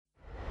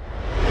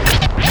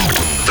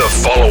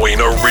following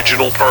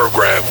original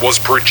program was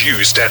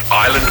produced at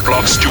Island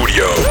Block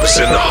Studios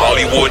in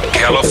Hollywood,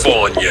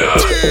 California.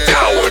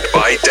 Powered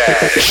by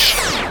Dash.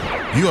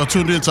 You are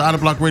tuned in to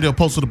Island Block Radio,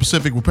 Post of the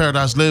Pacific, where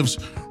Paradise lives.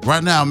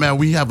 Right now, man,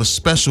 we have a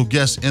special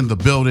guest in the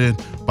building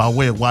by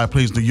way of Wyatt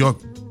Plains, New York,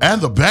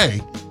 and the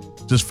Bay.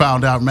 Just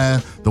found out,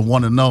 man, the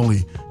one and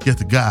only Get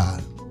the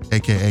God,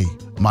 a.k.a.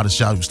 Modest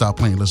Shout. Stop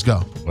playing. Let's go.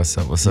 What's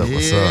up? What's up? Yeah.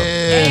 What's up?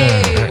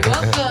 Hey, welcome.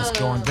 What's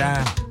going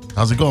down?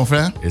 How's it going,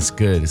 fam? It's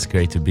good. It's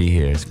great to be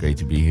here. It's great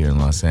to be here in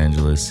Los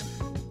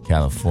Angeles,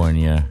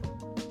 California.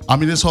 I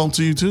mean, it's home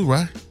to you too,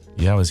 right?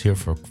 Yeah, I was here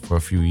for a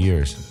few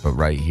years, but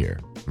right here.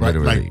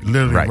 Literally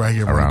right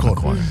here around the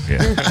corner.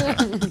 Yeah.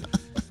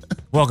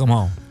 Welcome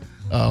home.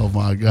 Oh,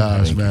 my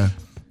gosh, man.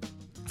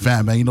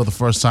 Fam, man, you know the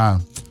first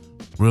time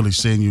really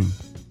seeing you.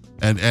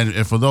 And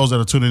for those that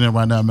are tuning in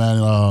right now, man,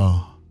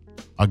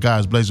 our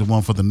guys blazing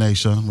one for the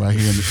nation right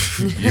here.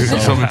 You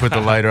told me to put the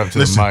lighter up to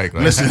the mic.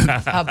 Like. Listen.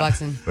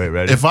 Hotboxing. Wait,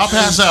 ready? If I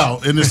pass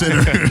out in this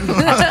interview,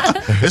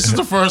 this is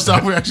the first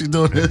time we're actually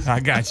doing this.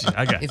 I got you.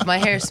 If my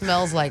hair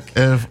smells like...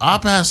 If I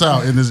pass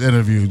out in this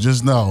interview,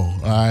 just know,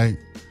 all right?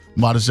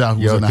 Modest Shout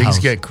who's in the things house.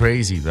 get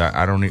crazy.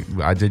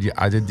 I did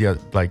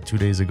 2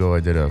 days ago. I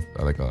did a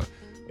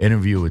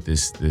interview with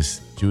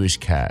this Jewish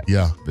cat.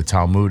 Yeah. The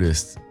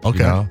Talmudist. Okay.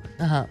 You know?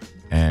 Uh-huh.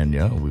 And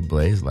we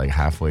blazed like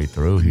halfway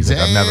through. He's like,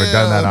 I've never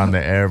done that on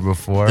the air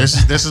before.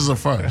 This is a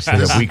first.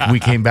 we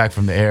came back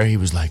from the air. He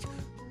was like,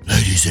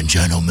 ladies and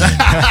gentlemen.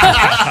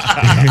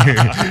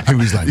 He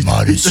was like,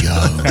 Modest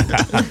Young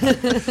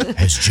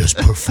has just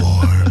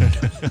performed.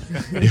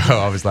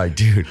 I was like,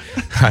 dude,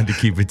 I had to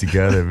keep it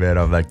together, man.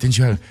 I'm like, didn't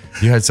you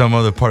had some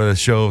other part of the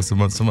show, some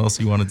else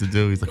you wanted to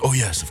do? He's like, oh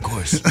yes, of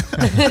course.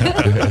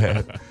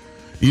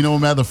 You know,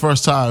 man, the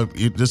first time,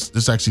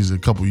 this actually is a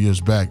couple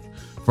years back.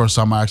 First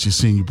time I actually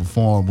seen you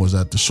perform was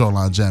at the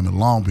Shoreline Jam in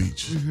Long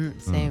Beach. Mm-hmm,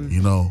 same.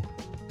 You know,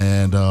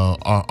 and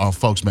our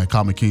folks, man,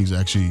 Common Kings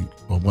actually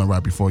went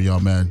right before y'all,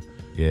 man.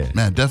 Yeah.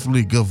 Man,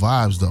 definitely good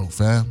vibes though,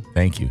 fam.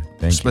 Thank you.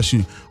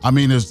 Especially, I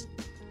mean, there's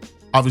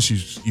obviously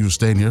you were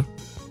staying here.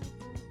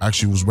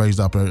 Actually was raised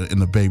up in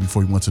the Bay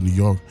before you went to New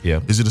York. Yeah.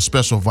 Is it a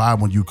special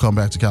vibe when you come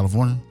back to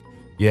California?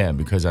 Yeah,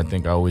 because I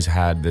think I always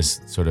had this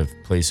sort of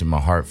place in my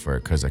heart for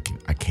it because I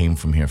came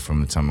from here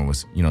from the time I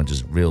was,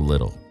 just real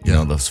little. You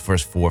know, those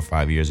first 4 or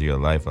 5 years of your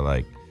life are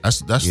like... That's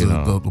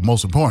the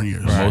most important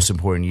years. The most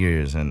important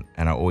years. And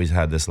I always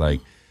had this like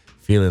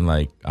feeling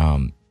like,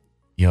 there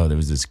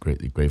was this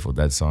Grateful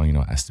Dead song,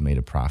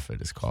 Estimated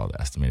Profit. It's called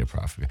Estimated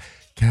Profit.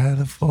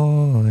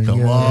 California.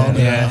 Come on.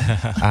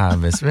 Yeah.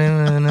 I've been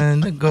swimming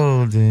in the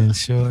golden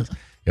shores.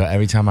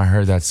 Every time I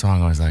heard that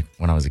song, I was like,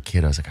 when I was a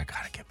kid, I was like, I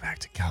gotta get back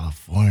to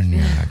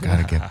California. I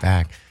gotta get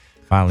back.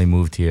 Finally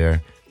moved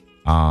here,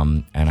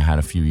 and I had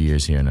a few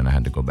years here, and then I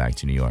had to go back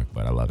to New York,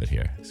 but I love it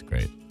here. It's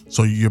great.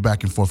 So you're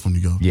back and forth from New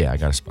York? Yeah, I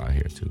got a spot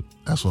here too.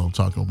 That's what I'm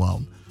talking about.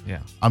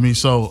 Yeah. I mean,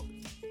 so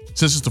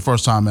since it's the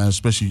first time, man,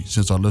 especially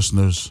since our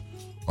listeners,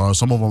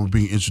 some of them are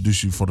being introduced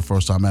to you for the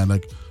first time, man,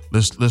 like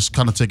let's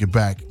kind of take it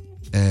back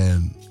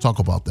and talk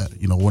about that.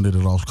 When did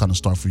it all kind of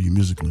start for you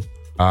musically?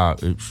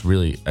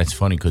 It's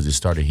funny because it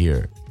started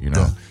here,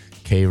 Yeah.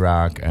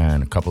 K-Rock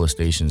and a couple of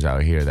stations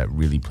out here that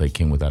really played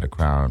King Without a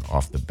Crown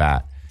off the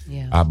bat.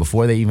 Yeah.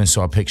 Before they even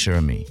saw a picture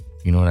of me.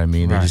 You know what I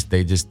mean? Right.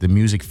 They just the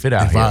music fit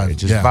out vibe, here. It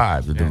just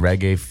vibed. The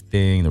reggae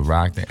thing, the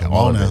rock thing,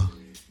 all of it.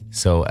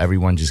 So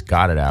everyone just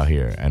got it out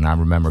here. And I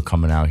remember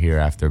coming out here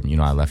after,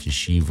 I left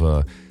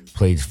Yeshiva,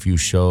 played a few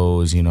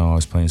shows, I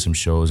was playing some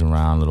shows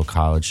around, little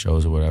college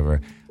shows or whatever.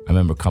 I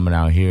remember coming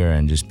out here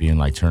and just being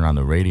like, turning on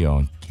the radio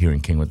and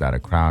hearing King Without a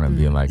Crown and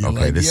being like,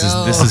 okay, this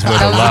is where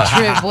the love,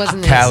 trip,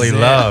 wasn't it? Cali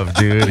love,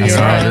 dude.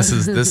 Yeah. This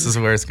is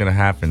where it's gonna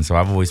happen. So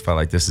I've always felt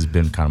like this has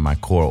been kind of my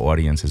core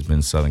audience has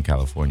been Southern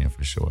California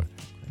for sure.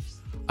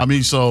 I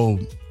mean, forget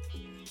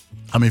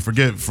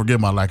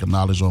my lack of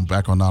knowledge or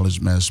background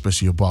knowledge, man,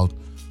 especially about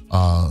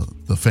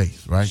the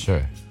faith, right?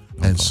 Sure.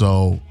 And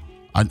so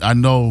I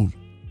know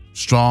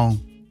strong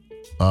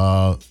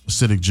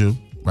Hasidic Jew,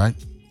 right?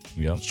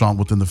 Yep. Strong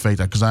within the faith,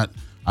 because I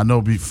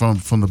know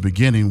from the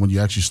beginning when you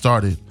actually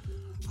started.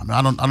 I mean,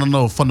 I don't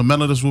know if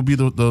fundamentalist will be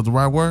the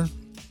right word.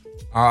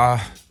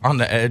 On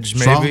the edge,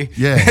 Strong? maybe.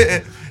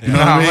 Yeah. You know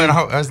what I mean?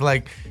 I was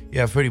like,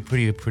 yeah,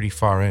 pretty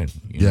far in.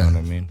 You know what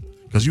I mean?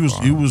 Because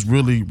you was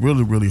really,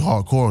 really, really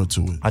hardcore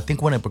into it. I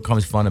think when it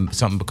becomes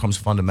something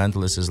becomes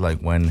fundamentalist is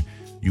like when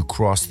you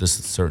cross this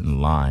certain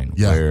line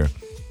where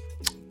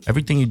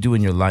everything you do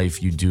in your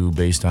life you do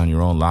based on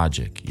your own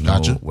logic. You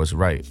know what's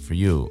right for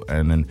you,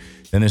 and then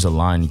there's a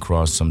line you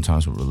cross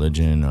sometimes with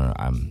religion or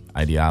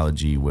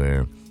ideology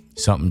where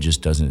something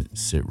just doesn't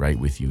sit right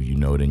with you. You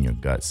know it in your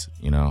guts,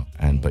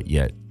 but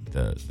yet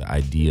the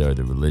idea or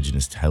the religion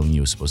is telling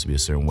you it's supposed to be a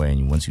certain way,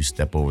 and once you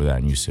step over that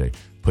and you say,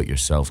 put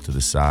yourself to the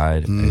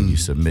side and you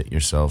submit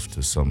yourself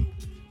to some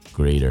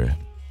greater.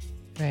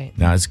 Right.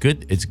 Now it's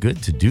good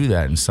to do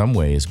that in some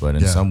ways, but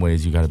in some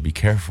ways you got to be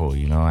careful,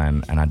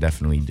 and I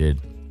definitely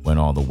did went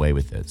all the way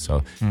with it.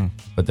 So,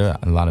 but there are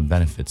a lot of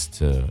benefits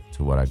to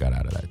what I got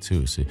out of that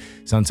too. So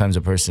sometimes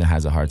a person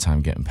has a hard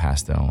time getting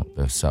past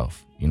their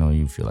self. You know,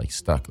 you feel like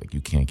stuck, like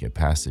you can't get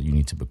past it. You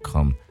need to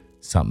become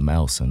something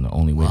else, and the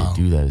only way to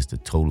do that is to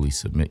totally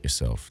submit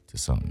yourself to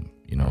something.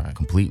 You know,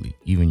 completely,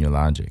 even your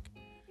logic.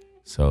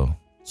 So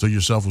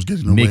yourself was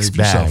getting in the way mixed of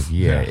bag. yourself.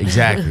 Yeah,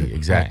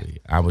 exactly.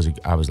 I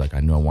was like, I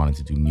knew I wanted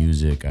to do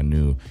music.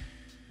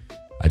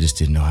 I just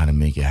didn't know how to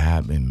make it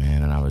happen,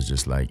 man. And I was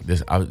just like,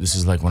 this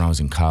is like when I was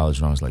in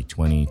college, when I was like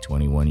 20,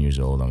 21 years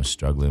old. I was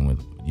struggling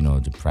with, you know,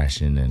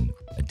 depression and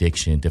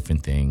addiction,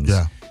 different things.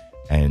 Yeah.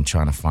 And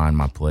trying to find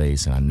my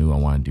place. And I knew I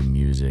wanted to do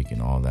music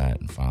and all that.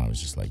 And finally I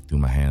was just like, threw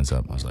my hands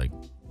up. I was like,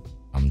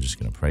 I'm just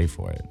going to pray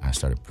for it. And I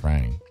started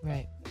praying.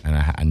 Right. And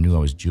I knew I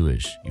was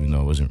Jewish, even though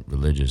I wasn't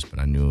religious, but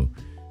I knew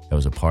that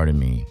was a part of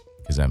me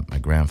because my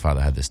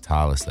grandfather had this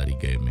tallis that he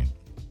gave me.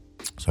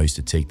 So I used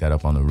to take that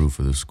up on the roof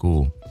of the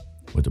school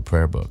with the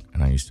prayer book.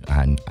 And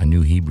I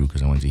knew Hebrew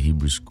because I went to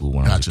Hebrew school.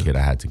 When I was a kid,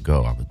 I had to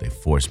go. They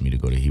forced me to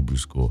go to Hebrew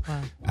school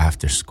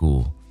after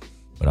school.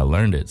 But I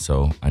learned it,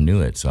 so I knew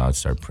it. So I'd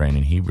start praying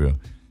in Hebrew.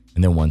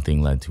 And then one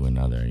thing led to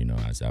another, you know,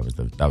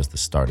 that was the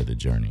start of the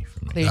journey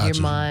for me. Cleared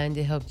your mind.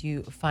 It helped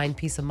you find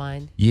peace of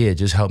mind. Yeah, it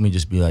just helped me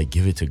just be like,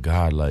 give it to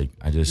God. Like,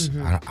 I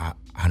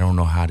don't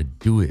know how to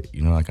do it.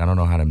 You know, like, I don't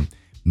know how to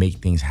make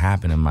things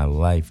happen in my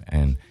life.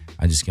 And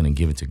I'm just going to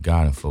give it to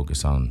God and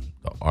focus on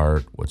the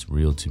art, what's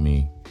real to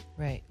me.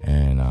 Right.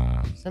 And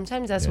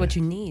sometimes that's what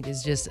you need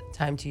is just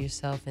time to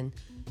yourself. And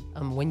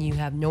when you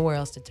have nowhere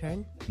else to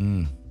turn,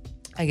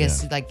 I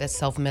guess like that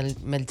self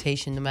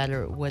meditation, no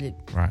matter what it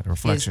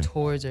reflection is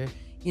towards, or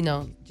you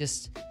know,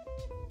 just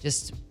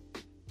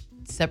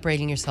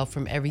separating yourself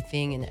from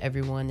everything and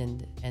everyone,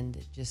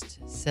 and just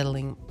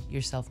settling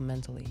yourself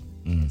mentally.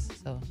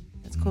 So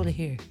that's cool to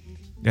hear.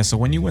 Yeah. So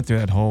when you went through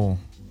that whole,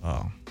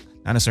 not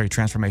necessarily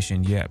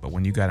transformation yet, but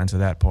when you got into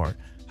that part,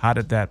 how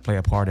did that play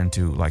a part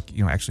into, like,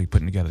 you know, actually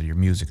putting together your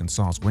music and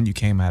songs? When you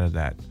came out of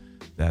that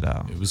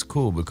it was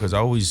cool because I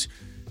always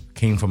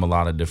came from a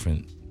lot of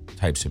different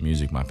types of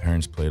music. My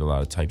parents played a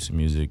lot of types of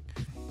music.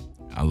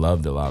 I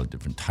loved a lot of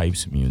different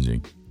types of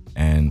music.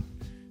 And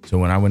so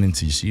when I went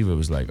into yeshiva, it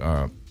was like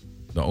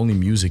the only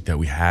music that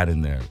we had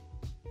in there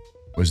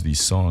was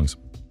these songs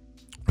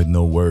with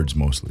no words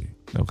mostly.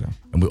 Okay.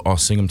 And we all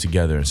sing them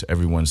together, and so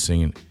everyone's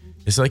singing.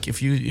 It's like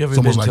if you ever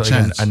it's been like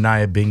to a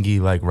Naya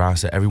Bingi, like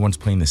Rasa, everyone's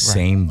playing the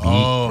same beat.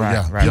 Oh,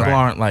 People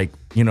aren't like,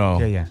 you know,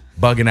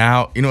 bugging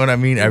out. You know what I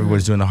mean?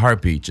 Everyone's doing the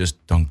heartbeat,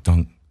 just dunk,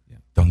 dunk,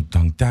 dunk,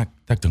 dunk, dak,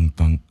 dak, dunk,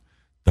 dunk.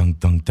 Dun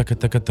dun taka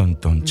taka dun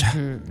dun cha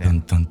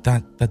dun dun da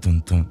da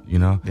dun dun, you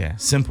know? Yeah.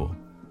 Simple.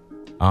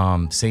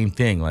 Same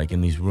thing, like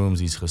in these rooms,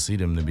 these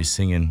Hasidim, they'd be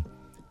singing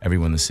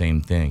everyone the same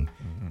thing.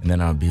 And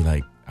then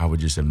I would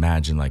just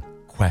imagine like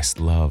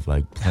Questlove,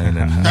 like playing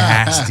a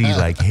nasty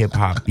like hip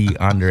hop beat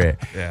under it.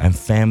 And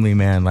Family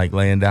Man like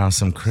laying down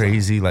some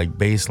crazy like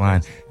bass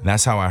line. And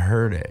that's how I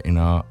heard it, you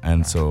know?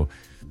 And so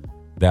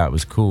that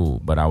was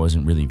cool, but I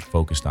wasn't really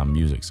focused on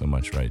music so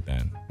much right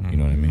then. You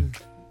know what I mean?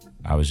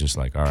 I was just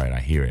like, all right, I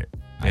hear it.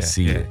 I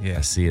see it.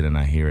 I see it and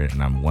I hear it,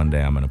 and one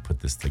day I'm gonna put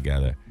this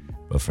together.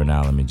 But for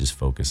now, let me just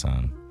focus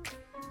on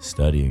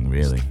studying,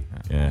 really.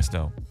 Yeah. That's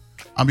dope.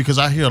 Because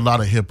I hear a lot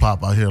of hip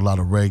hop, I hear a lot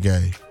of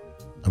reggae.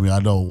 I mean, I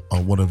know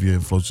one of your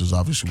influences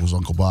obviously was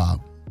Uncle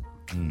Bob.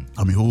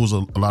 I mean, who was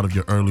a lot of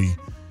your early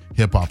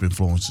hip hop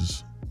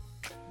influences?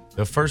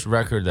 The first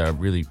record that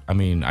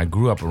I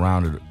grew up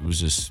around it. It was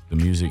just the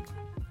music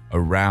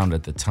around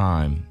at the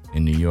time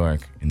in New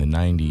York in the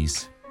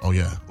 90s. Oh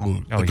yeah,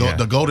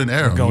 the golden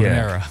era.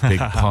 Era. Big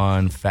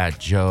Pun, Fat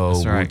Joe,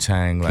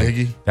 Wu-Tang, like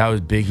Biggie. That was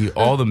Biggie.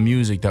 All the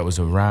music that was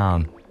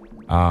around,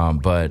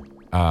 but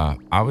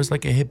I was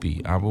like a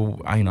hippie.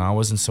 I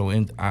wasn't so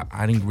in.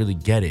 I didn't really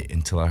get it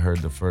until I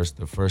heard the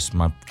first.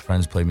 My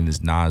friends played me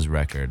this Nas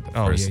record. The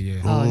Oh,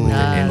 the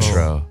nice.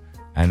 intro.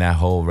 And that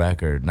whole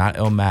record, not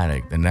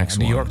Illmatic, the next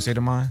one. New York State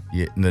of Mind?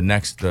 Yeah, the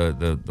next,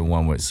 the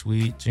one with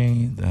Sweet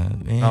Dreams.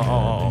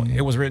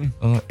 It was written?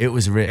 It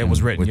was written. It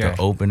was written, with the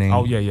opening.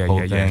 Oh, yeah. Whole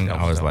thing. That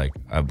I was dope. like,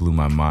 I blew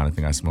my mind. I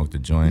think I smoked a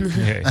joint.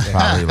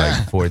 Probably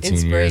like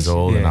 14 years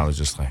old, and I was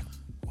just like,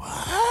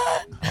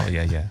 what? Oh,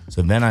 yeah.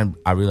 So then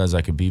I realized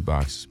I could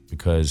beatbox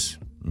because,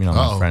 you know,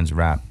 my friends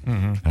rap.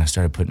 And I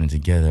started putting it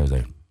together. I was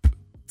like,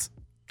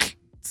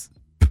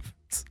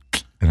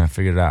 and I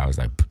figured it out. I was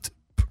like,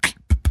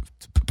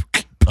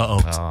 Oh.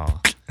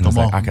 and I was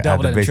like, I could add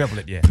Double the it and bass. triple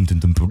it, yeah.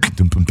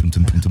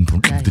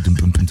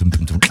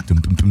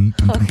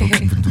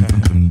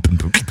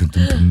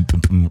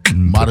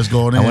 Modest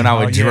going in. And when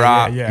I would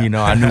drop, yeah. you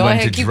know, I knew Go when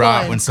ahead, to keep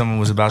drop going. when someone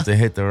was about to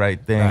hit the right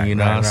thing, you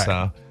know. right.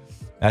 So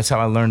that's how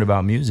I learned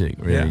about music,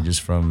 really, Yeah.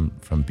 just from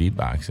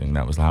beatboxing.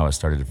 That was how I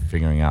started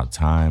figuring out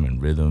time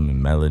and rhythm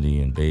and melody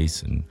and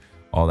bass and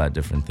all that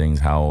different things,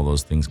 how all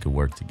those things could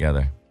work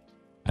together.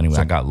 Anyway,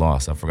 I got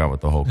lost. I forgot what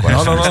the whole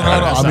question No. was.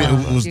 I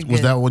mean, You're was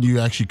good. that when you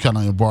actually kind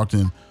of embarked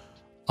into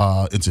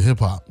hip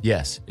hop?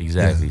 Yes,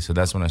 exactly. So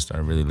that's when I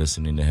started really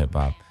listening to hip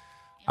hop.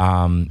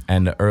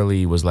 And the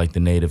early was like the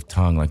native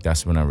tongue. Like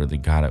that's when I really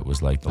got it,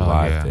 was like the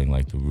live thing,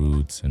 like the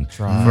roots. And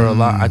for a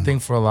lot, I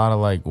think for a lot of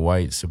like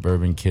white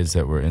suburban kids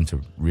that were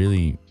into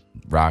really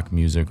rock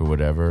music or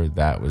whatever,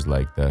 that was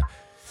like the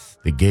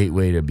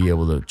gateway to be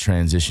able to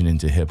transition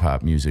into hip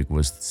hop music,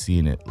 was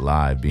seeing it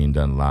live, being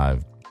done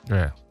live.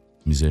 Yeah.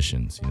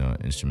 Musicians,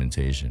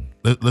 instrumentation.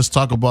 Let's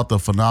talk about the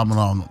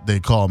phenomenon they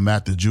call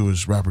Matt the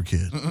Jewish rapper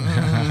kid.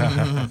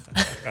 I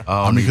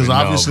mean, because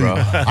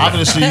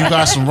obviously you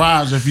got some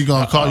rhymes if you're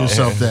gonna call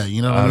yourself that.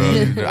 You know what I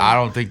mean? I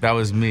don't think that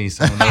was me.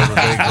 Someone knows what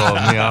they called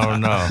me. I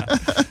don't know.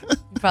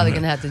 You're probably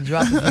gonna have to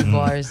drop a few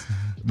bars.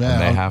 Man,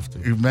 they have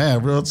to.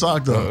 Man, real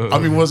talk though. I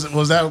mean, was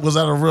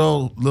that a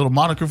real little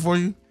moniker for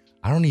you?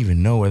 I don't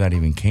even know where that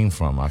even came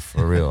from.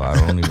 For real, I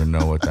don't even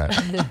know what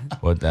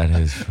that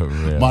is for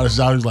real. Modest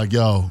Josh was like,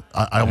 "Yo,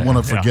 I want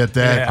to forget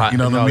that." Yeah. You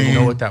know what I mean? You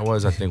know what that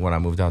was? I think when I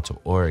moved out to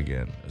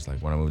Oregon, it's like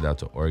when I moved out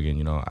to Oregon,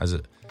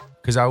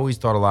 because I always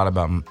thought a lot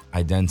about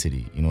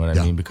identity. You know what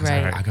I mean? Because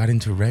I got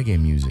into reggae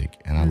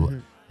music,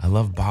 and I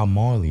love Bob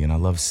Marley, and I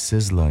love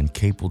Sizzla and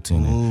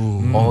Capleton,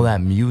 and all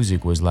that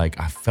music was like,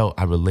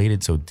 I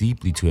related so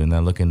deeply to it. And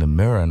then I look in the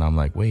mirror, and I'm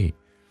like, wait.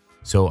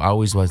 So I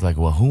always was like,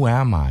 well, who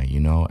am I?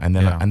 And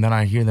then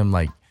I hear them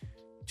like,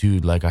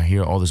 dude, like I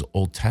hear all this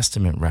Old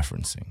Testament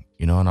referencing,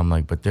 and I'm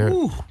like, but they're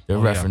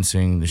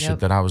referencing the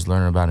shit that I was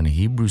learning about in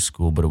Hebrew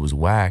school, but it was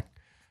whack.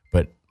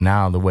 But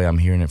now the way I'm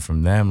hearing it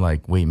from them,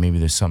 like, wait, maybe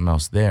there's something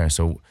else there.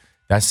 So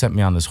that set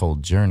me on this whole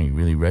journey.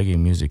 Really, reggae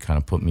music kind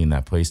of put me in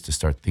that place to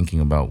start thinking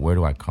about where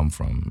do I come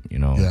from,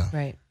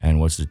 Right. And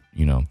what's the,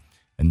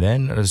 and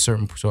then at a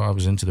certain point, so I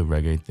was into the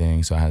reggae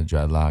thing, so I had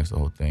dreadlocks, the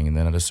whole thing. And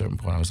then at a certain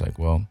point, I was like,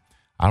 well,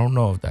 I don't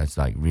know if that's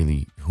like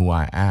really who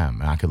I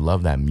am. And I could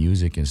love that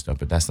music and stuff,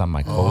 but that's not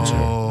my culture.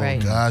 Oh,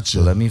 Right. Gotcha.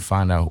 So let me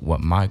find out what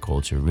my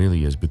culture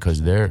really is,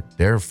 because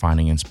they're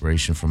finding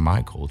inspiration from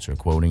my culture,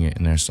 quoting it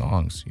in their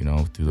songs,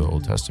 through the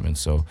Old Testament.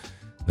 So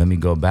let me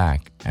go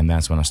back. And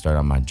that's when I started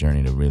on my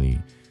journey to really,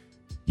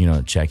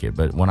 check it.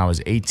 But when I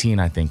was 18,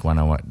 I think when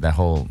I went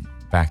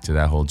back to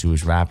that whole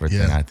Jewish rapper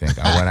thing, I think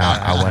I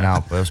went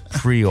out, but it was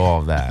pre all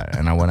of that.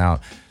 And I went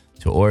out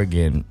to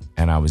Oregon,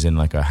 and I was in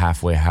like a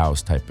halfway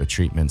house type of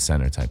treatment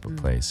center type of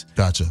place.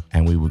 Gotcha.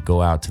 And we would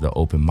go out to the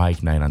open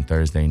mic night on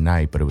Thursday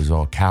night, but it was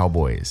all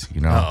cowboys,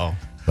 Uh-oh.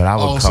 But I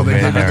would come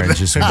in there and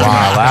just wild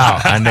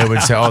out, and they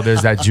would say, "Oh,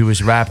 there's that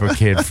Jewish rapper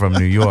kid from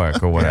New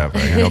York or whatever,"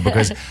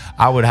 because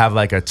I would have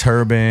like a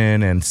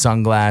turban and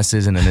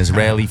sunglasses and an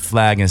Israeli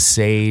flag and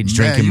sage,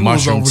 drinking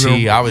mushroom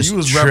tea. I was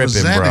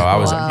tripping, bro. I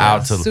was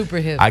out to super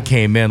hip. I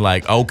came in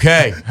like,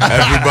 okay,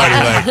 everybody,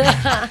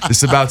 like,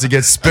 it's about to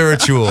get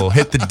spiritual.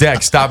 Hit the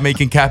deck. Stop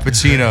making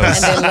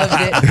cappuccinos. And they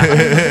loved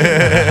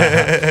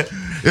it.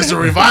 It's a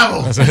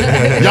revival.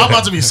 Y'all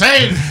about to be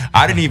saved.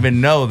 I didn't even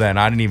know then.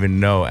 I didn't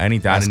even know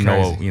anything. That's I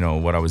didn't crazy. know,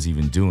 what I was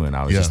even doing.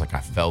 I was just like, I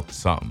felt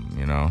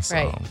something, So.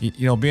 Right.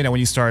 Being that when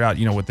you started out,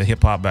 with the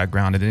hip hop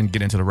background and didn't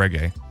get into the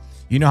reggae,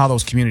 you know how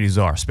those communities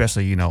are,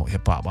 especially,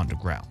 hip hop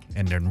underground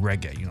and then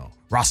reggae,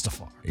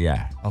 Rastafari.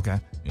 Yeah. Okay.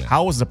 Yeah.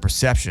 How was the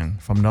perception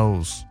from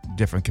those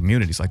different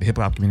communities, like the hip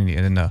hop community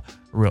and then the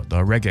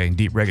reggae and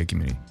deep reggae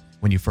community,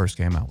 when you first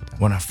came out with that?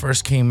 When I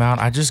first came out,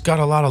 I just got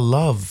a lot of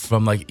love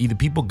from like either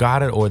people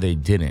got it or they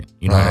didn't.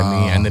 You know what I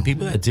mean? And the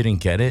people that didn't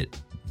get it,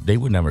 they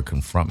would never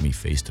confront me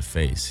face to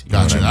face.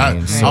 Gotcha. I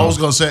was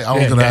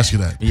gonna ask you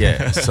that.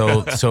 Yeah.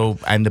 So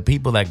and the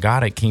people that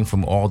got it came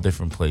from all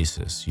different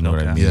places. You know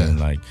what I mean? Yeah.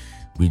 Like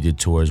we did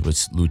tours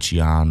with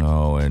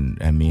Luciano and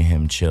me and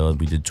him chilled.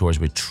 We did tours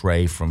with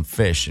Trey from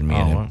Fish and me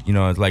and him.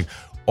 It's like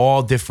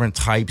all different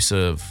types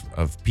of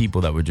people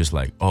that were just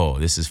like, oh,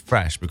 this is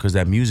fresh, because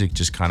that music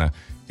just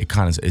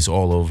it's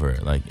all over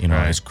it. Like,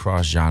 It's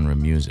cross-genre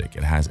music.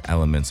 It has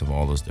elements of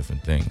all those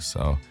different things.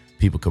 So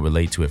people could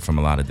relate to it from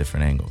a lot of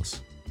different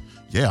angles.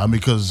 Yeah, I mean,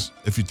 because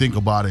if you think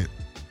about it,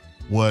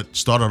 what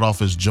started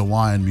off as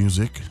Hawaiian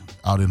music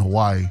out in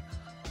Hawaii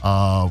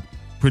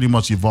pretty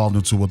much evolved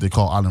into what they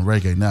call island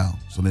reggae now.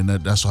 So then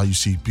that's how you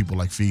see people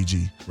like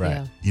Fiji,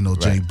 Right. Yeah.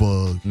 Jay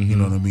Bug, you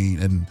know what I mean?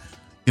 And,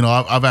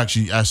 I've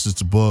actually asked this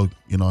to Bug,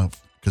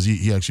 because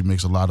he actually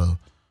makes a lot of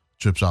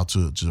trips out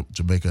to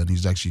Jamaica, and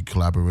he's actually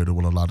collaborated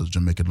with a lot of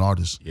Jamaican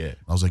artists. Yeah.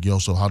 I was like, yo,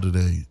 so how do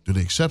they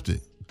accept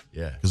it?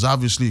 Yeah. Because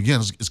obviously, again,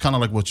 it's kind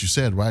of like what you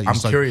said, right? I'm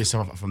It's like, curious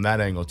from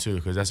that angle too,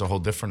 because that's a whole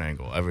different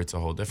angle. It's a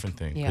whole different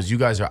thing. Yeah. Because you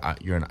guys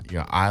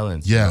you're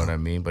islands. Yeah. You know what I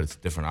mean? But it's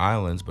different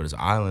islands. But it's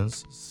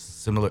islands,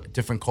 similar,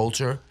 different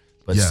culture,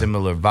 but Yeah.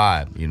 similar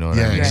vibe. You know what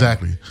I Yeah, mean?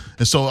 exactly.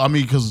 And so, I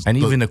mean, because And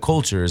even the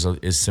culture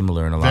is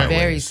similar in a lot of ways.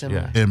 Very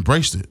similar. Yeah.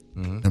 embraced it.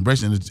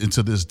 Embraced it. And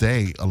to this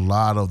day, a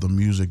lot of the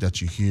music that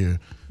you hear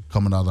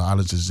coming out of the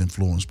islands is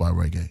influenced by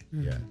reggae.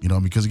 Yeah.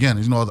 Because again,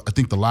 I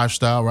think the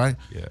lifestyle, right?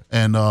 Yeah.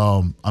 And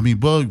I mean,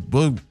 Bug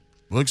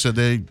said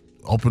they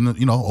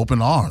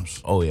open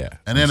arms. Oh yeah.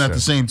 And then For at sure.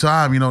 the same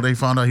time, they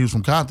found out he was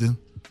from Compton.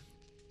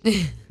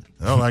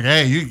 They're like,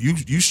 hey,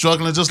 you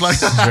struggling just like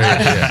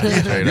that.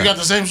 Straight You up. got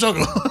the same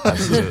struggle.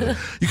 Absolutely.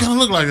 You kind of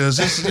look like this.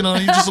 Just, you're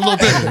just a little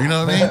bigger. You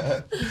know what I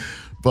mean?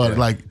 But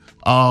like,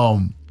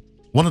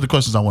 one of the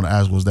questions I want to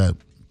ask was that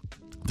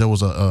there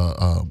was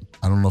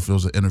I don't know if it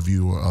was an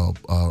interview or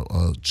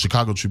a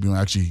Chicago Tribune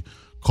actually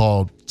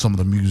called some of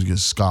the music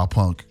as ska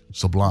punk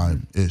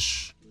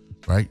sublime-ish,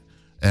 right?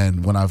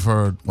 And when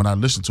I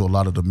listened to a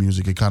lot of the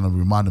music, it kind of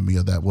reminded me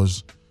of that.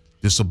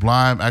 Did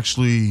Sublime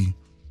actually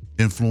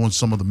influence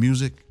some of the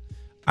music?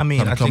 I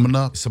mean, I think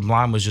up?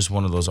 Sublime was just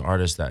one of those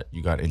artists that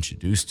you got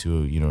introduced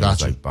to. You know, it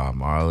was like Bob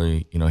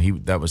Marley. You know,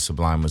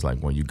 Sublime was like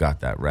when you got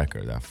that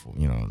record, that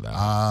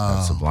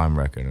Sublime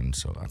record, and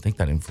so I think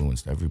that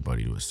influenced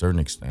everybody to a certain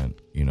extent.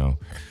 You know,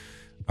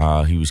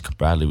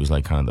 Bradley was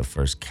like kind of the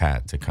first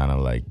cat to kind of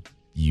like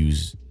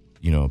use,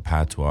 you know,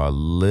 patois a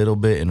little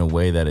bit in a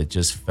way that it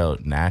just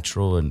felt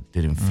natural and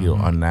didn't feel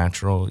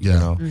unnatural, you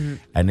know?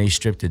 And they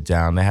stripped it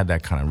down. They had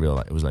that kind of real,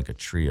 it was like a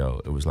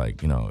trio. It was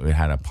like, you know, it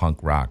had a punk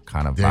rock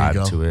kind of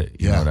vibe to it.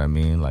 You know what I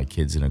mean? Like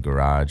kids in a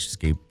garage,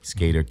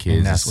 skater kids.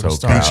 And that's what it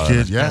started.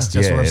 Beach Kid, That's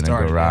where it in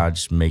started, a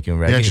garage making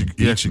reggae.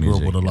 He actually grew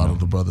up with a lot of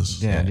the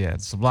brothers. Yeah.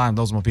 Sublime,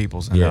 those are my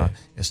peoples. And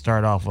it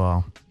started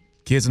off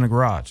kids in the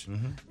garage.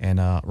 And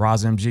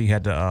Roz MG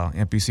had the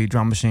MPC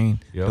drum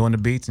machine doing the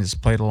beats and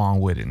just played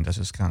along with it. And that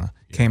just kind of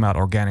came out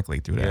organically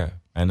through that. Yeah.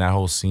 And that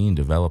whole scene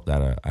developed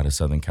out of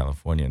Southern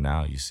California.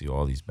 Now you see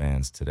all these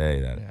bands today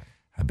that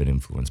have been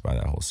influenced by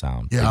that whole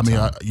sound. Yeah, I mean,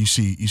 you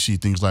see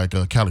things like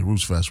Cali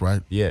Roots Fest,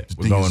 right? Yeah,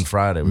 we're going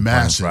Friday. We're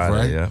massive, Friday,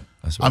 right? Yeah,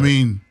 that's right. I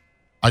mean,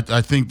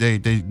 I think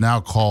they now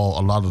call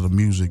a lot of the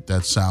music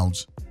that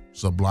sounds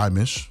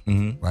sublime-ish,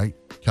 right?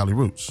 Cali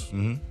Roots.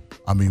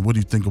 I mean, what do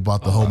you think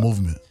about the whole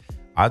movement?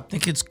 I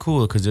think it's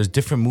cool because there's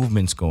different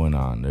movements going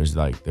on. There's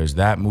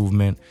that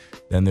movement,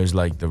 then there's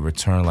like the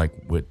return, like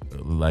with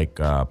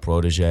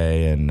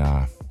Protege and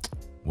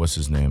what's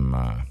his name,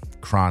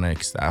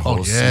 Chronix. That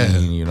whole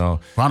scene, you know,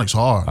 Chronix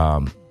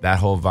hard. That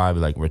whole vibe,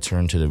 like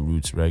return to the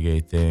roots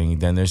reggae thing.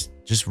 Then there's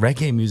just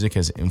reggae music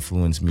has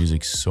influenced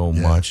music so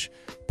much.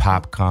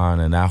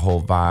 Popcorn and that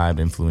whole vibe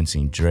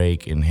influencing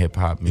Drake and hip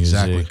hop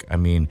music. Exactly. I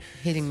mean,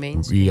 hitting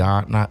mainstream.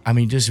 Rihanna. I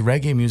mean, just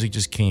reggae music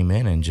just came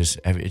in and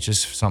it's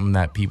just something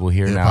that people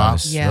hear now.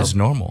 It's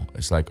normal.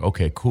 It's like,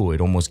 okay, cool.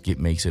 It almost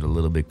makes it a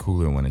little bit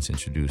cooler when it's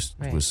introduced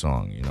to a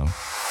song, you know.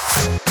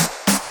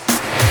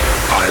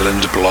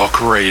 Island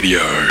Block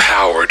Radio,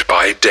 powered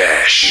by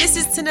Dash. This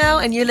is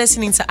Tanel, and you're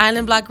listening to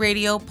Island Block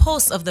Radio,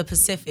 Pulse of the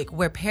Pacific,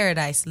 where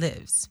paradise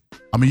lives.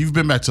 I mean, you've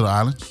been back to the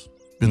islands,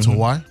 been to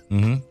Hawaii.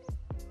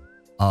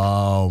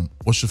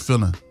 What's your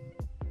feeling?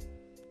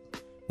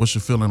 What's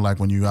your feeling like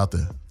when you're out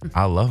there?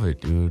 I love it,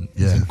 dude.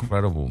 It's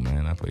incredible,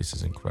 man. That place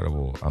is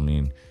incredible. I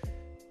mean,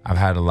 I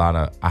had a lot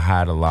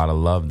of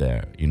love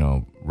there. You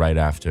know, right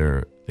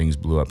after things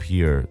blew up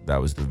here,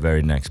 that was the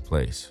very next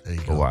place.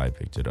 Hawaii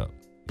picked it up,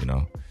 you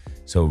know.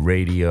 So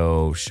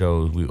radio,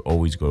 shows, we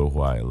always go to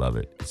Hawaii. I love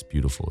it. It's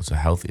beautiful.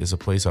 It's a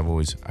place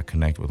I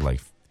connect with,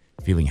 like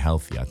feeling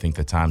healthy. I think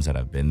the times that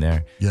I've been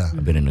there,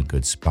 I've been in a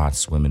good spot,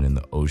 swimming in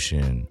the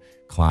ocean,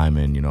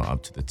 climbing, you know,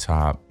 up to the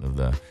top of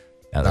that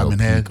little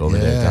peak over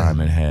there,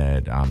 Diamond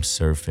Head. I'm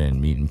surfing,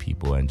 meeting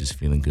people, and just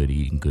feeling good,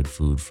 eating good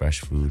food,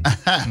 fresh food.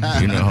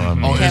 You know what I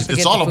mean?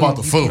 It's all about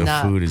the food. The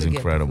food is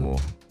incredible.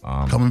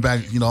 Coming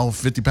back, you know,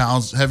 50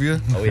 pounds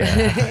heavier. Oh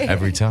yeah,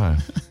 every time.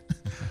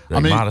 Like, I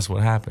mean, Modest,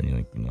 what happened? You're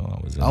like, you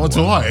know, I went to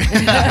Hawaii.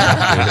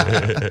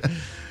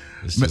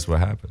 It's just what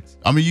happens.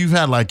 I mean, you've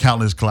had like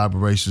countless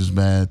collaborations,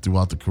 man,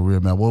 throughout the career,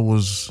 man. What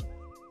was,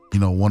 you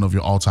know, one of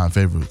your all-time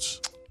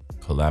favorites?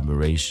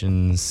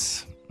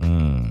 Collaborations.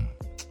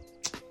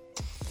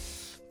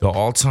 The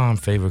all-time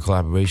favorite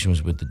collaboration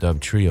was with the Dub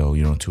Trio.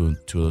 You know, two of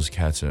those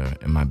cats are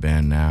in my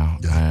band now,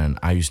 and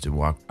I used to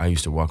walk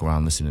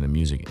around listening to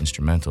music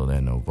instrumental. They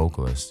had no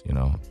vocalists, you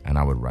know, and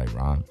I would write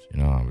rhymes.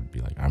 You know, I would be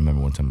like, I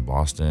remember one time in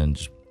Boston,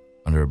 just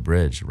under a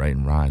bridge,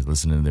 writing rhymes,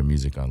 listening to their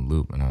music on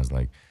loop, and I was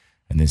like,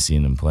 and then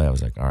seeing them play, I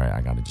was like, all right, I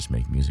got to just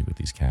make music with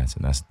these cats,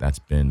 and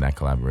that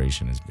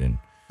collaboration has been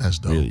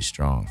really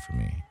strong for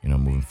me, you know,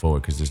 moving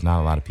forward, because there's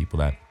not a lot of people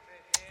that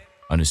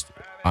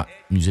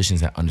musicians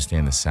that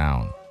understand the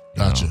sound.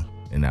 Gotcha. Know,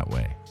 in that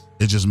way.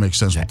 It just makes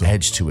sense. There's an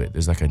edge to it.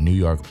 There's like a New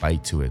York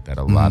bite to it that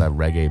a lot of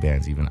reggae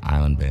bands, even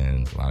island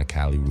bands, a lot of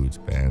Cali Roots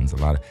bands,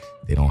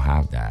 they don't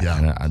have that.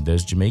 Yeah. And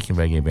there's Jamaican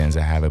reggae bands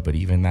that have it, but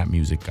even that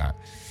music a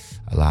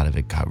lot of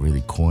it got really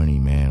corny,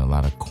 man. A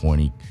lot of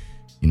corny,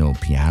 you know,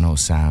 piano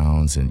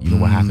sounds. And you know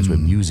what happens with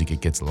music?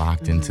 It gets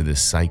locked into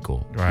this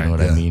cycle. Right. You know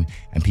what I mean?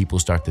 And people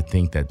start to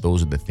think that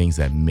those are the things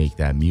that make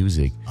that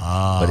music.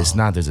 But it's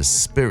not. There's a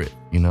spirit,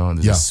 you know,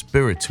 there's a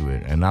spirit to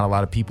it. And not a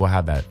lot of people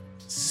have that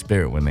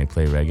spirit when they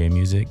play reggae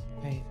music.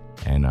 Right.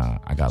 And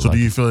I got So lucky.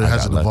 do you feel it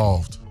hasn't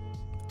evolved?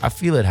 I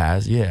feel it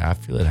has. Yeah, I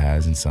feel it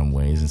has in some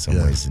ways. In some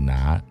ways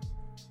not,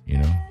 you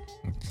know.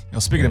 You know,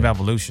 speaking of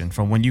evolution,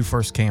 from when you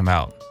first came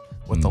out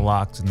with the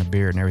locks and the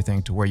beard and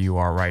everything to where you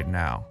are right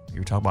now, you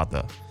were talking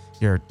about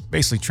your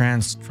basically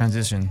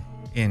transition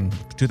in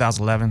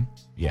 2011.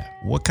 Yeah.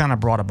 What kind of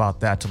brought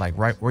about that to like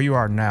right where you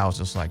are now is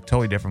just like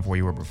totally different from where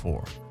you were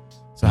before.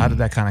 So how did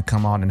that kind of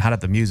come on, and how did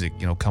the music,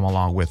 you know, come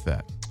along with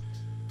that?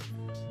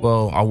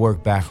 Well, I'll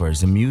work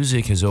backwards. The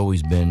music has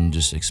always been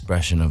just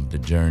expression of the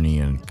journey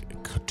and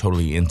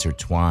totally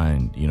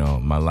intertwined. You know,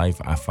 my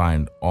life, I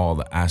find all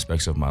the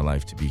aspects of my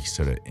life to be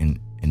sort of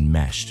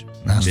enmeshed.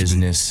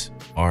 Business,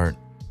 art,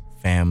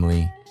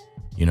 family,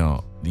 you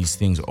know, these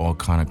things all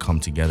kind of come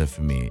together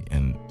for me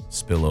and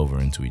spill over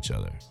into each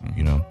other,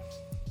 you know?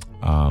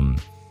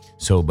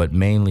 So, but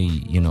mainly,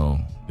 you know,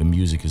 the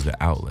music is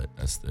the outlet.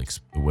 That's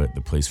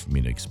the place for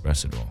me to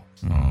express it all.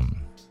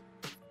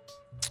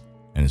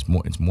 And it's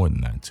more than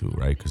that too,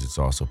 right? Because it's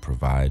also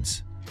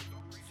provides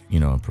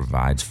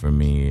for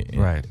me.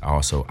 Right.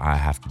 Also, I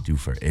have to do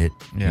for it.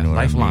 Yeah, you know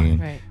lifeline. what I mean?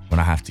 Right. When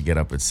I have to get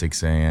up at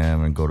 6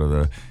 a.m. and go to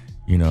the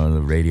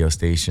radio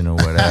station or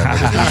whatever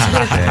to do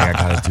something, I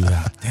gotta do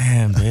that.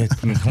 Damn,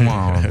 bitch, come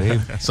on, babe.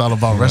 It's all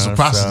about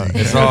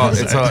reciprocity. So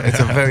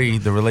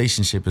the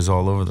relationship is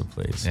all over the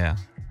place. Yeah.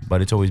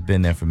 But it's always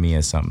been there for me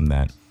as something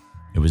that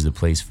it was the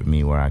place for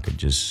me where I could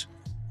just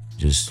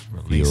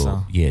Release,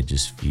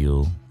 just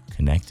feel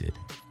connected.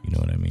 You know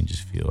what I mean?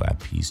 Just feel at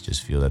peace.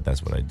 Just feel that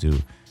that's what I do.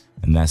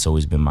 And that's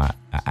always been my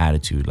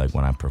attitude. Like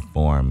when I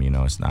perform, you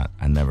know,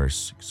 I never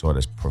saw it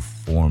as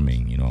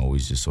performing, you know,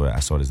 always just I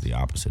saw it as the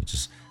opposite,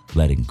 just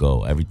letting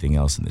go. Everything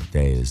else in the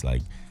day is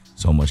like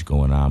so much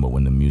going on. But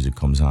when the music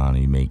comes on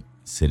and you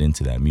sit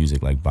into that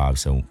music, like Bob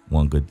said,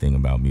 one good thing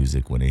about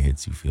music, when it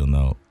hits, you feel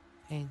no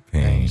pain.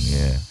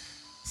 Yeah.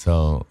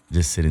 So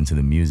just sit into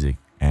the music.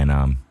 And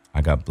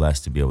I got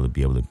blessed to be able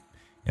to,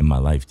 in my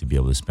life, to be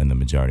able to spend the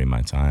majority of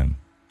my time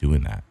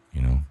doing that,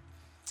 you know?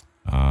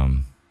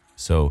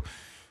 So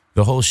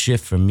the whole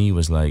shift for me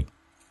was like,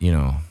 you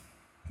know,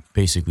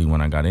 basically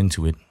when I got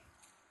into it,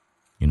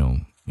 you know,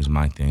 it was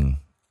my thing.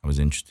 I was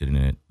interested in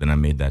it. Then I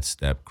made that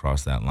step,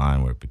 crossed that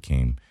line where it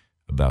became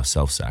about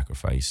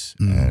self-sacrifice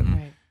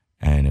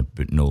and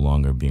it no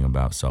longer being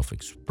about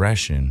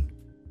self-expression,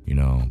 you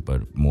know,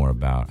 but more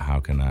about how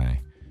can I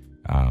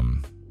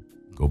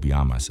go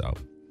beyond myself.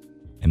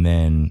 And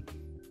then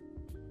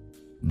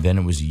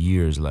it was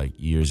years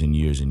and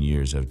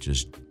years of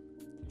just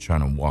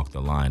trying to walk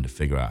the line to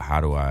figure out how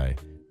do I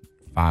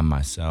find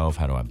myself,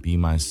 how do I be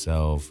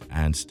myself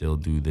and still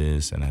do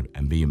this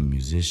and be a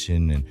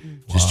musician and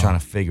just trying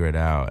to figure it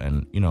out.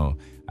 And, you know,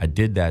 I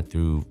did that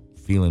through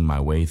feeling my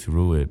way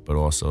through it, but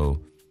also,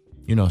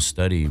 you know,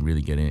 study,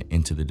 really getting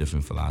into the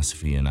different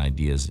philosophy and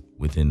ideas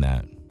within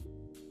that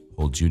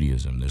whole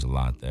Judaism. There's a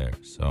lot there.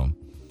 So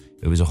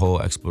it was a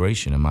whole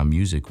exploration, and my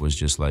music was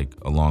just like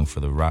along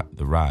for the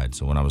ride.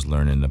 So when I was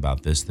learning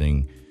about this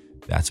thing,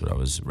 that's what I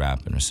was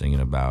rapping or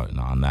singing about and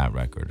on that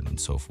record and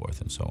so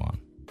forth and so on.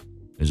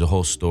 There's a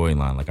whole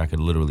storyline. Like I could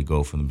literally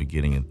go from the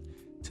beginning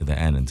to the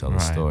end and tell the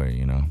story,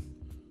 you know?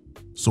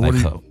 So where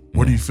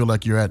do you feel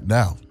like you're at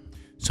now?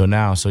 So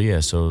then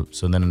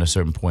at a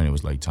certain point, it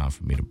was like time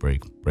for me to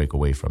break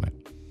away from it.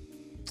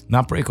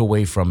 Not break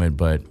away from it,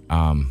 but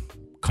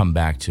come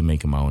back to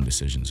making my own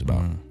decisions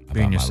about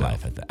my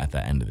life at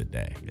the end of the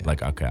day. Yeah.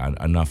 Like, okay,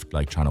 enough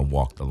like trying to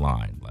walk the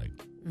line. Like,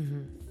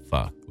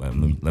 fuck, let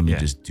me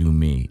just do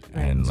me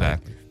and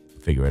like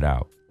figure it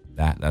out.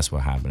 That's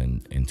what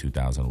happened in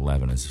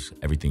 2011. As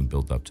everything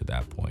built up to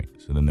that point.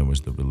 So then there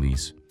was the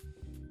release,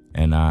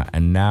 and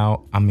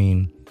now, I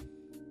mean,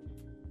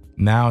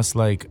 now it's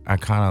like I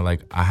kind of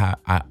like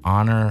I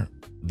honor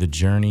the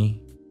journey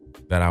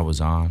that I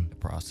was on, the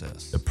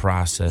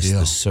process,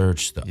 the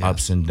search, the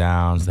ups and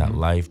downs, that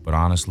life. But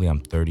honestly,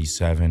 I'm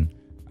 37.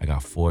 I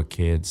got 4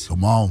 kids.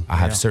 Come on. I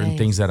have certain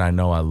things that I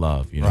know I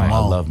love. You know, I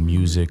love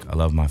music. I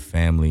love my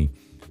family,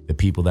 the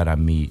people that I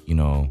meet. You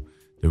know,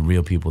 the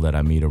real people that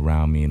I meet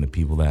around me, and the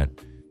people that,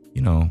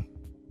 you know,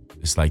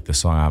 it's like the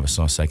song. I have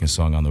a second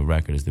song on the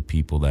record is the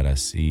people that I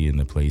see and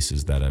the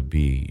places that I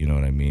be. You know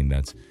what I mean?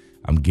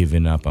 I'm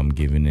giving up. I'm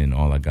giving in.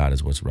 All I got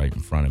is what's right in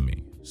front of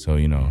me. So,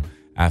 you know.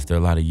 After a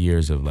lot of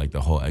years of like the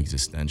whole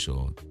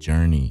existential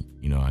journey,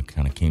 you know, I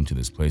kind of came to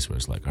this place where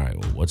it's like, all right,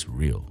 well, what's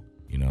real?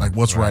 You know, like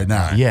what's right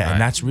now? Yeah, and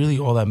that's really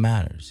all that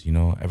matters. You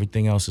know,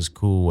 everything else is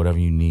cool, whatever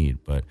you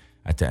need, but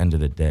at the end of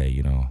the day,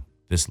 you know,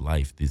 this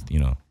life, you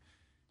know,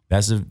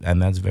 that's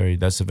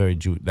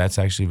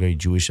actually a very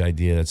Jewish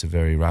idea. That's a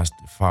very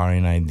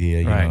Rastafarian idea.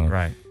 You know,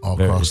 right. All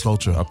cross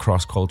culture,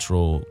 across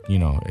cultural. You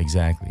know,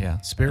 exactly.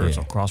 Yeah,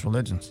 spiritual, cross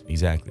religions.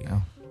 Exactly.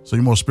 Yeah. So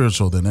you're more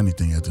spiritual than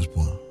anything at this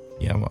point.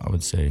 Yeah, well, I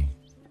would say.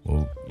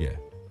 Well, yeah,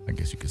 I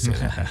guess you could say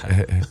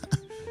that.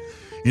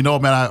 You know,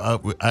 man, I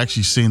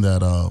actually seen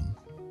that.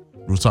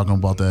 We were talking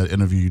about that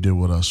interview you did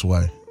with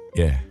Sway.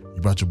 Yeah.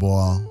 You brought your boy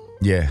on.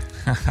 Yeah.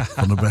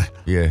 From the Bay.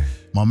 Yeah.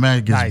 My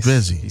man gets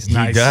busy. He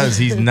does.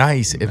 He's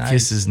nice.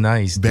 Kiss is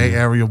nice. Bay dude.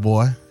 Area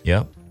boy.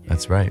 Yep,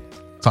 that's right.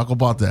 Talk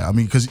about that. I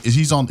mean, because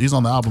he's on the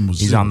album.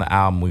 He's on the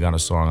album. We got a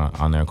song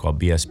on there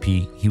called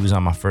BSP. He was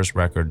on my first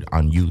record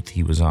on Youth.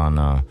 He was on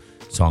a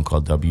song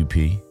called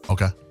WP.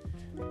 Okay.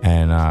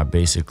 And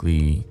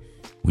basically,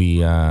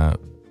 we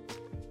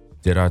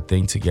did our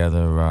thing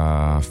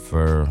together.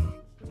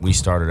 We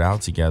started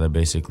out together,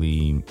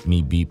 basically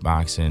me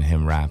beatboxing,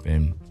 him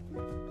rapping,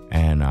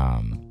 and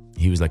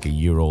he was like a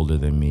year older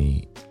than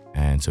me,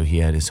 and so he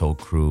had his whole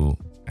crew.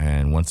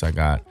 And once I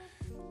got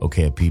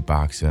okay at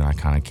beatboxing, I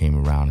kind of came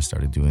around and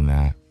started doing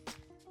that.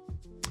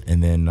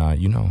 And then,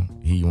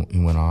 he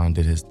went on,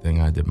 did his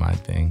thing, I did my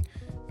thing.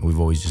 And we've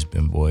always just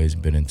been boys,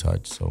 been in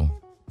touch. So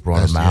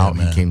brought him out.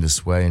 He came to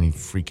Sway and he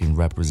freaking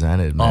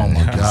represented, man. Oh,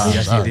 my God.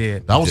 Yes, he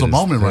did. That was a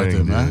moment right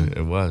there, man. Dude.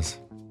 It was.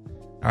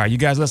 All right, you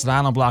guys listen to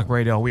Island Block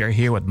Radio. We are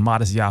here with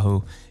Modest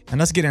Yahoo. And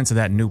let's get into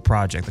that new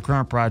project, the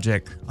current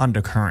project,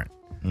 Undercurrent.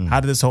 How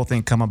did this whole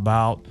thing come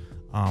about?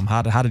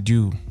 How did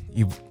you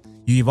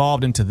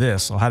evolved into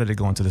this? So how did it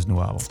go into this new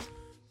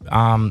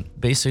album?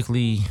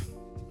 Basically,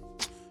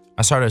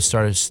 I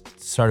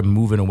started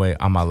moving away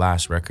on my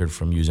last record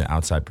from using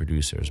outside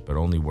producers, but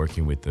only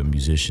working with the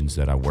musicians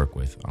that I work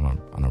with on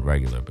a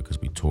regular, because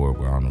we tour.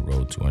 We're on the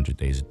road 200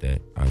 days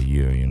a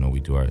year. You know,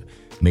 we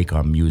make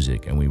our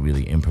music and we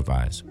really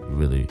improvise. We're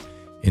really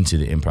into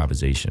the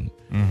improvisation.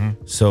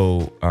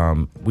 So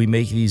we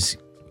make these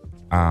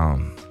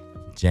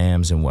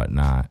jams and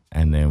whatnot,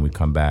 and then we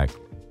come back,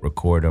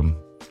 record them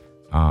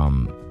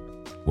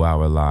while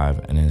we're live,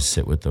 and then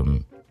sit with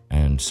them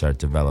and start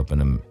developing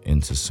them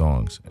into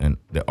songs. And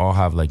they all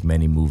have like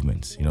many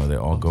movements, you know, they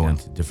all go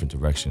into different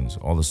directions.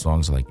 All the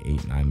songs are like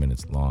 8-9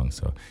 minutes long.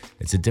 So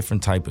it's a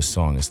different type of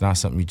song. It's not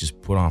something you just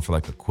put on for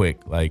like a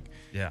quick,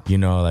 you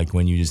know, like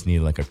when you just need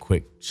like a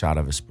quick shot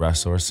of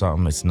espresso or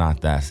something. It's not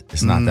that record.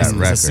 It's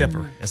a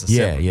sipper. It's a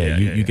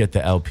sipper. You get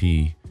the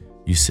LP,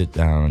 you sit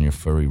down on your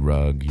furry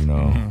rug, you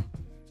know,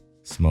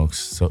 smoke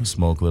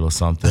a little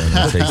something,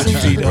 and take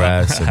some deep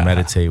breaths and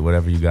meditate,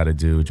 whatever you got to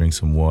do, drink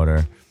some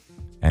water.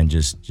 And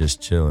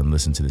just chill and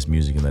listen to this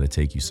music and let it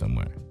take you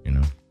somewhere, you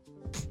know.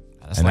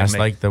 That's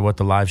what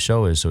the live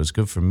show is. So it's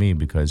good for me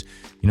because,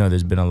 you know,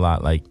 there's been a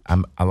lot. Like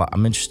I'm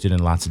interested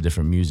in lots of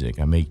different music.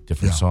 I make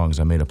different songs.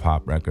 I made a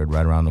pop record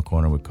right around the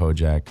corner with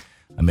Kojak.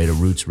 I made a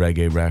roots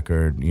reggae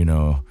record, you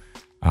know.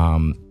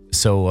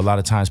 So a lot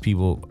of times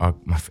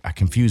I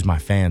confuse my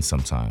fans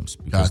sometimes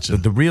because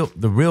the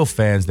real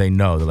fans, they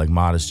know that like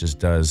Modest just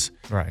does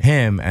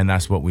him, and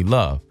that's what we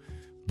love.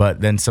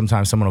 But then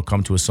sometimes someone will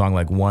come to a song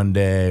like One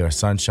Day or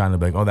Sunshine, and they'll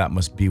be like, oh, that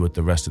must be what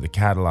the rest of the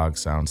catalog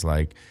sounds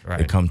like. Right.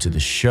 They come to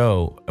the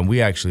show. And I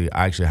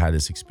actually had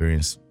this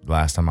experience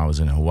last time I was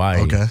in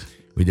Hawaii. Okay.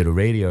 We did a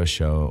radio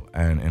show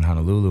in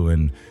Honolulu.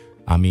 And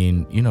I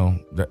mean, you know,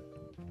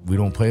 we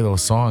don't play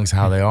those songs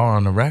how they are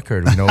on the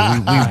record. You know,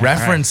 we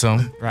reference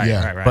them.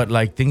 Right. But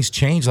like things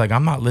change. Like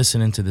I'm not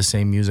listening to the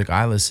same music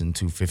I listen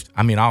to 50.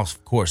 I mean,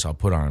 of course I'll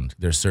put on,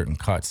 there's certain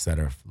cuts that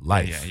are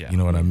life. You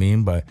know what I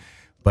mean?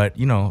 But,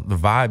 you know, the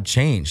vibe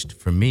changed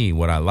for me,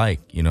 what I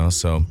like, you know?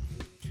 So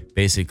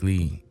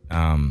basically,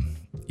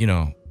 you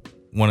know,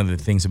 one of the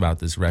things about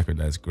this record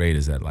that's great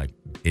is that, like,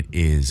 it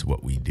is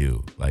what we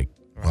do, like,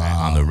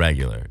 on the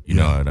regular. You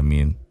know what I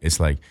mean? It's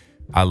like,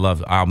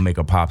 I'll make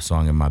a pop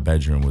song in my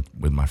bedroom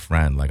with my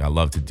friend. Like, I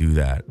love to do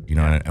that, you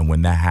know? And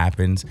when that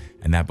happens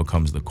and that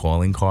becomes the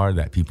calling card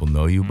that people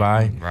know you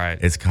by,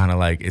 it's kind of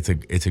like, it's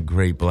a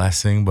great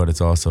blessing, but it's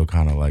also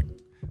kind of like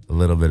a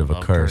little bit of a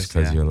curse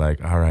because you're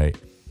like, all right.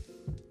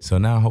 So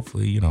now,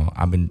 hopefully, you know,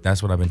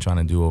 that's what I've been trying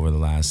to do over the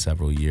last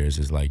several years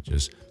is like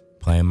just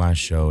playing my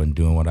show and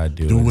doing what I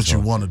do. Doing what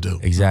you want to do.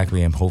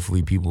 Exactly. And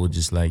hopefully people will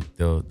just like,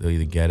 they'll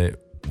either get it,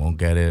 won't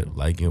get it,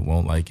 like it,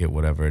 won't like it,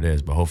 whatever it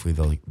is. But hopefully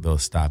they'll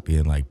stop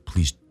being like,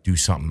 please do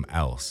something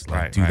else.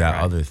 Like do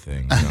that other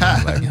thing. You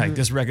know? Like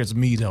this record's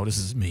me though. This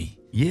is me.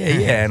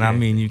 Yeah. And I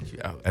mean,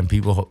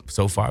 people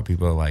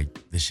are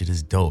like, this shit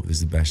is dope. This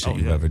is the best shit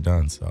you've ever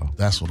done. So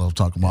that's what I'm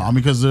talking about. I mean,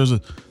 because there's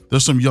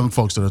some young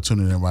folks that are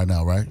tuning in right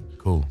now, right?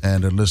 Cool.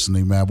 And they're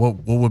listening, man. What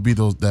would be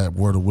that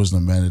word of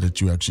wisdom, man,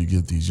 that you actually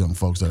give these young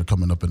folks that are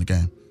coming up in the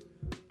game?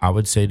 I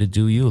would say to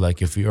do you.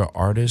 Like if you're an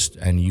artist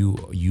and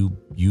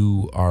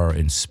you are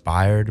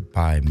inspired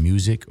by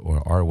music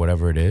or art,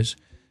 whatever it is,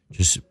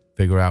 just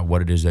figure out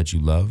what it is that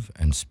you love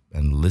and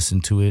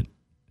listen to it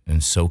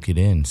and soak it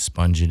in,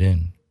 sponge it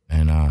in,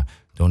 and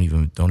don't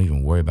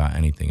even worry about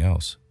anything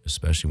else,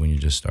 especially when you're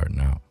just starting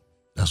out.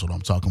 That's what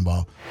I'm talking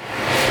about.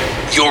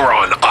 You're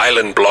on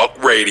Island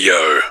Block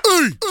Radio.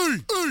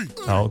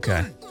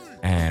 Okay.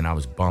 And I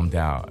was bummed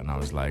out, and I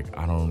was like,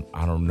 I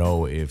don't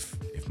know if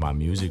my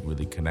music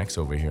really connects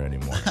over here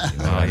anymore. You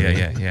know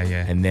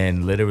Yeah. And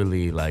then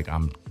literally, like,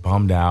 I'm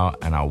bummed out,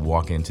 and I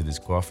walk into this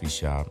coffee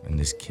shop, and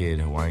this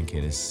Hawaiian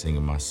kid, is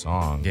singing my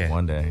song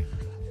one day.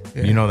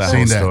 Yeah. You know that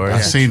whole story?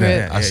 I've seen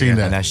that. I've seen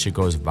that. And that shit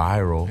goes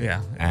viral.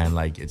 Yeah. And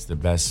like, it's the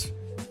best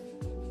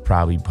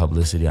probably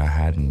publicity I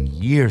had in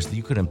years.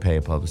 You couldn't pay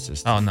a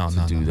publicist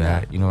to do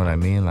that. You know what I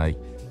mean? Like,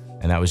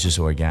 and that was just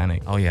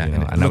organic. Oh yeah. You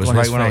know? And that was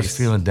right when I was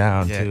feeling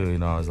down too. You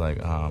know, I was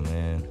like, oh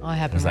man. Oh, it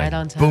happened right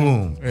on time.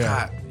 Boom.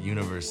 Yeah. God, the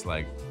universe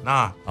like,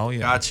 nah. Oh yeah.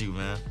 Got you,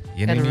 man.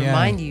 Gotta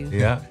remind you.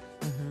 Yeah.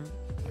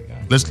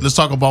 Let's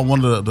talk about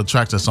one of the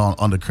tracks that's on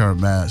Undercurrent,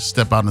 man.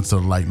 Step out into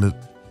the light.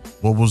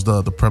 What was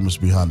the premise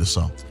behind this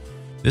song?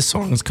 This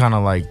song is kind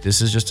of like,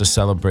 this is just a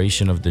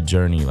celebration of the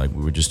journey, like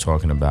we were just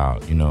talking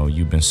about. You know,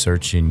 you've been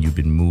searching, you've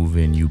been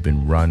moving, you've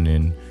been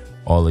running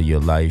all of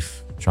your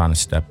life, trying to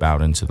step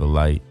out into the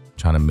light,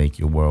 trying to make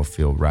your world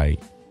feel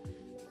right.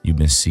 You've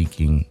been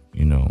seeking,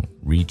 you know,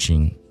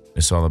 reaching.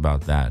 It's all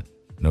about that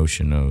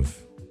notion of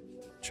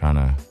trying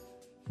to,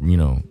 you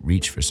know,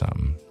 reach for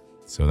something.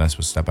 So that's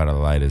what Step Out of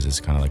the Light is. It's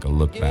kind of like a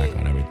look back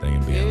on everything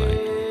and being like,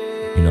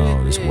 you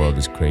know, this world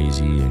is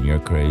crazy and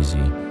you're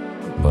crazy,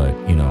 but,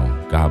 you know,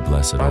 God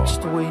bless it all.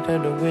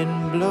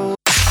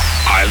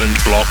 Island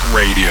Block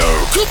Radio.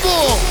 Come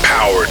on!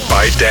 Powered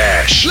by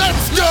Dash.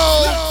 Let's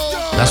go!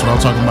 That's what I'm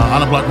talking about.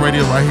 Island Block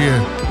Radio right here.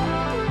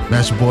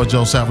 That's your boy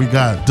Joe Sapp. We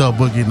got Dub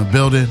Boogie in the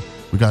building.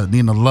 We got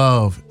Nina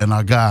Love and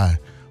our guy,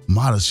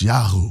 Modest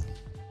Yahoo.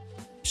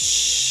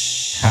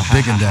 I'm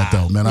digging that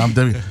though, man. I'm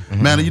digging.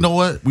 Man, you know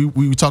what?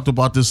 We talked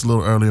about this a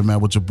little earlier,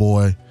 man, with your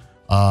boy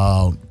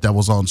that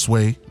was on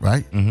Sway,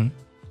 right? Mm-hmm.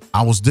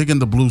 I was digging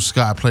the Blue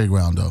Sky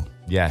Playground though.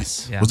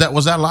 Yes. Yeah.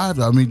 Was that live?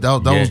 I mean,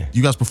 that was,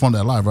 you guys performed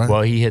that live, right?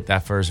 Well, he hit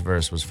that first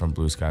verse was from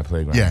Blue Sky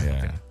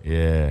Playground.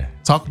 Yeah.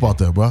 Talk about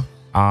that, bro.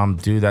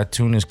 Dude, that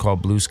tune is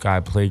called Blue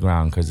Sky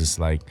Playground because it's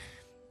like,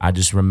 I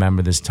just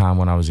remember this time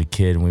when I was a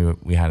kid and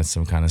we had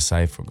some kind of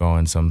cypher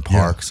going, some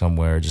park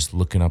somewhere, just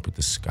looking up at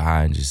the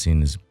sky and just seeing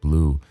this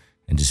blue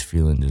and just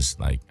feeling just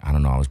like, I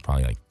don't know, I was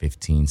probably like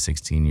 15,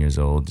 16 years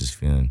old, just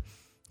feeling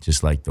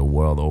just like the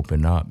world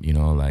open up, you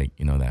know, like,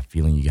 you know, that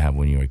feeling you have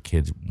when you're a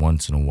kid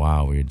once in a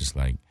while where you're just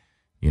like,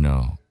 you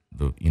know,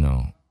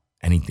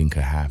 anything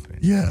could happen.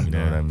 Yeah. You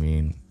know what I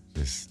mean?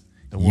 Just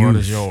the world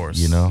is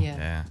yours. You know?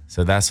 Yeah.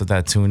 So that's what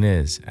that tune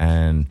is.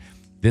 And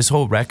this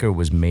whole record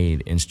was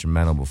made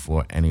instrumental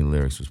before any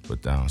lyrics was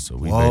put down. So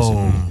we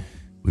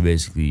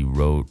basically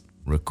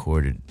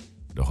recorded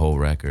the whole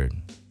record,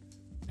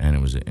 and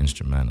it was an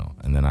instrumental.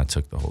 And then I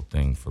took the whole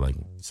thing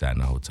sat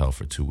in a hotel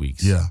for 2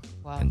 weeks. Yeah.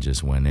 Wow. And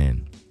just went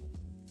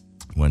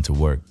to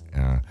work.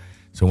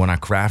 So when I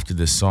crafted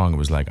this song, it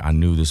was like I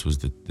knew this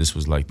was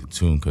like the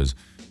tune because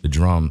the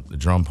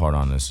drum part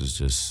on this is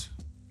just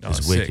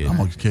wicked. I'm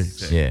on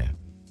kicks. Yeah.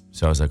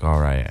 So I was like, all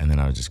right. And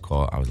then I was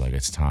like,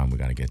 it's time. We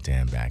got to get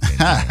Dan back in here.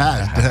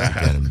 I have to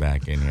get him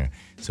back in here.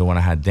 So when I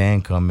had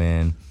Dan come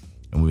in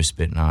and we were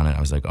spitting on it, I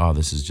was like, oh,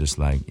 this is just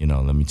like, you know,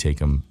 let me take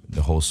him.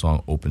 The whole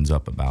song opens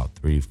up about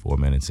 3-4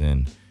 minutes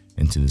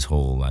into this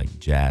whole like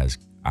jazz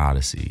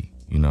odyssey.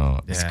 You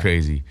know, it's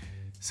crazy.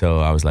 So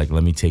I was like,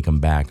 let me take him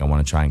back. I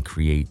want to try and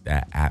create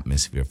that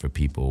atmosphere for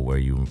people where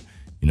you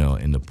know,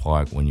 in the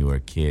park when you were a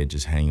kid,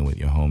 just hanging with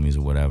your homies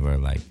or whatever,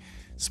 like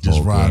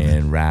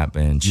smoking,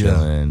 rapping,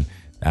 chilling. Yeah.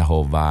 That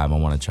whole vibe, I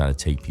want to try to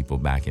take people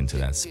back into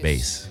that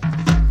space.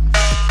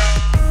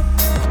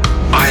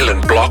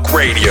 Island Block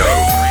Radio.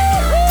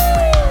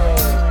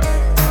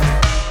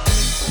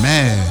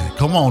 Man,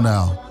 come on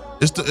now.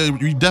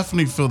 You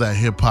definitely feel that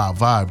hip hop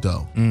vibe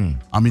though.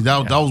 I mean,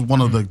 that was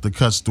one of the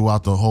cuts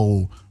throughout the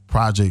whole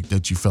project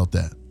that you felt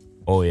that.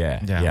 Oh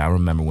yeah. I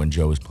remember when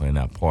Joe was playing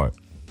that part,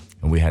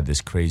 and we had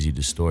this crazy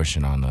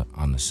distortion on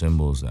the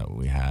cymbals that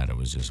we had. It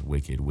was just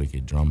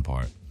wicked drum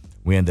part.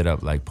 We ended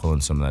up like pulling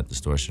some of that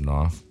distortion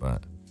off,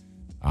 but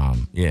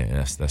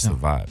that's the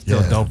vibe. Still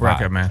a dope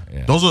record, man.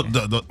 Yeah. Those are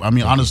I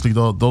mean, honestly,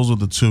 those are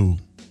the two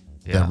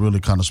that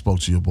really kind of spoke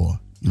to your boy.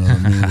 You know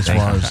what I mean? As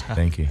far as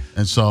thank you.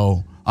 And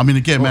so, I mean,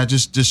 again, man,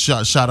 just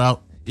shout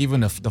out.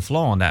 Even the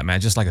flow on that, man,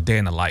 just like a day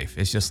in the life.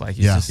 It's just like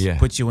it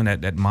puts you in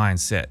that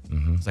mindset.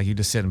 Mm-hmm. It's like you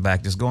just sitting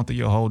back, just going through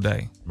your whole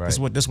day. Right.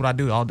 This is what I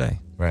do all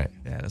day. Right.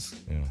 Yeah, that's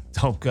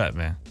dope cut,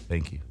 man.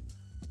 Thank you.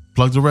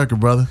 Plug the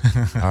record, brother.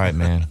 All right,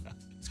 man.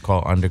 It's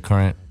called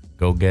Undercurrent.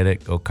 Go get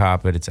it. Go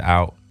cop it. It's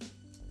out.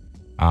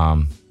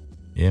 Yeah,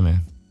 man.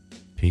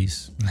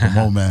 Peace. Come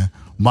on, man.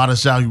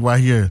 Modest Yahoo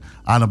right here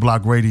on the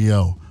Block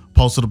Radio.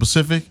 Pulse of the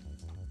Pacific,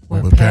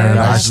 where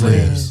paradise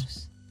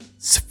lives.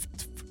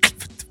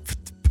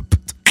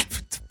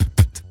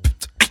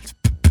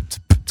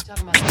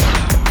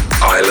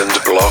 Island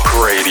Block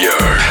Radio,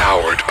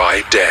 powered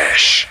by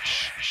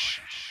Dash.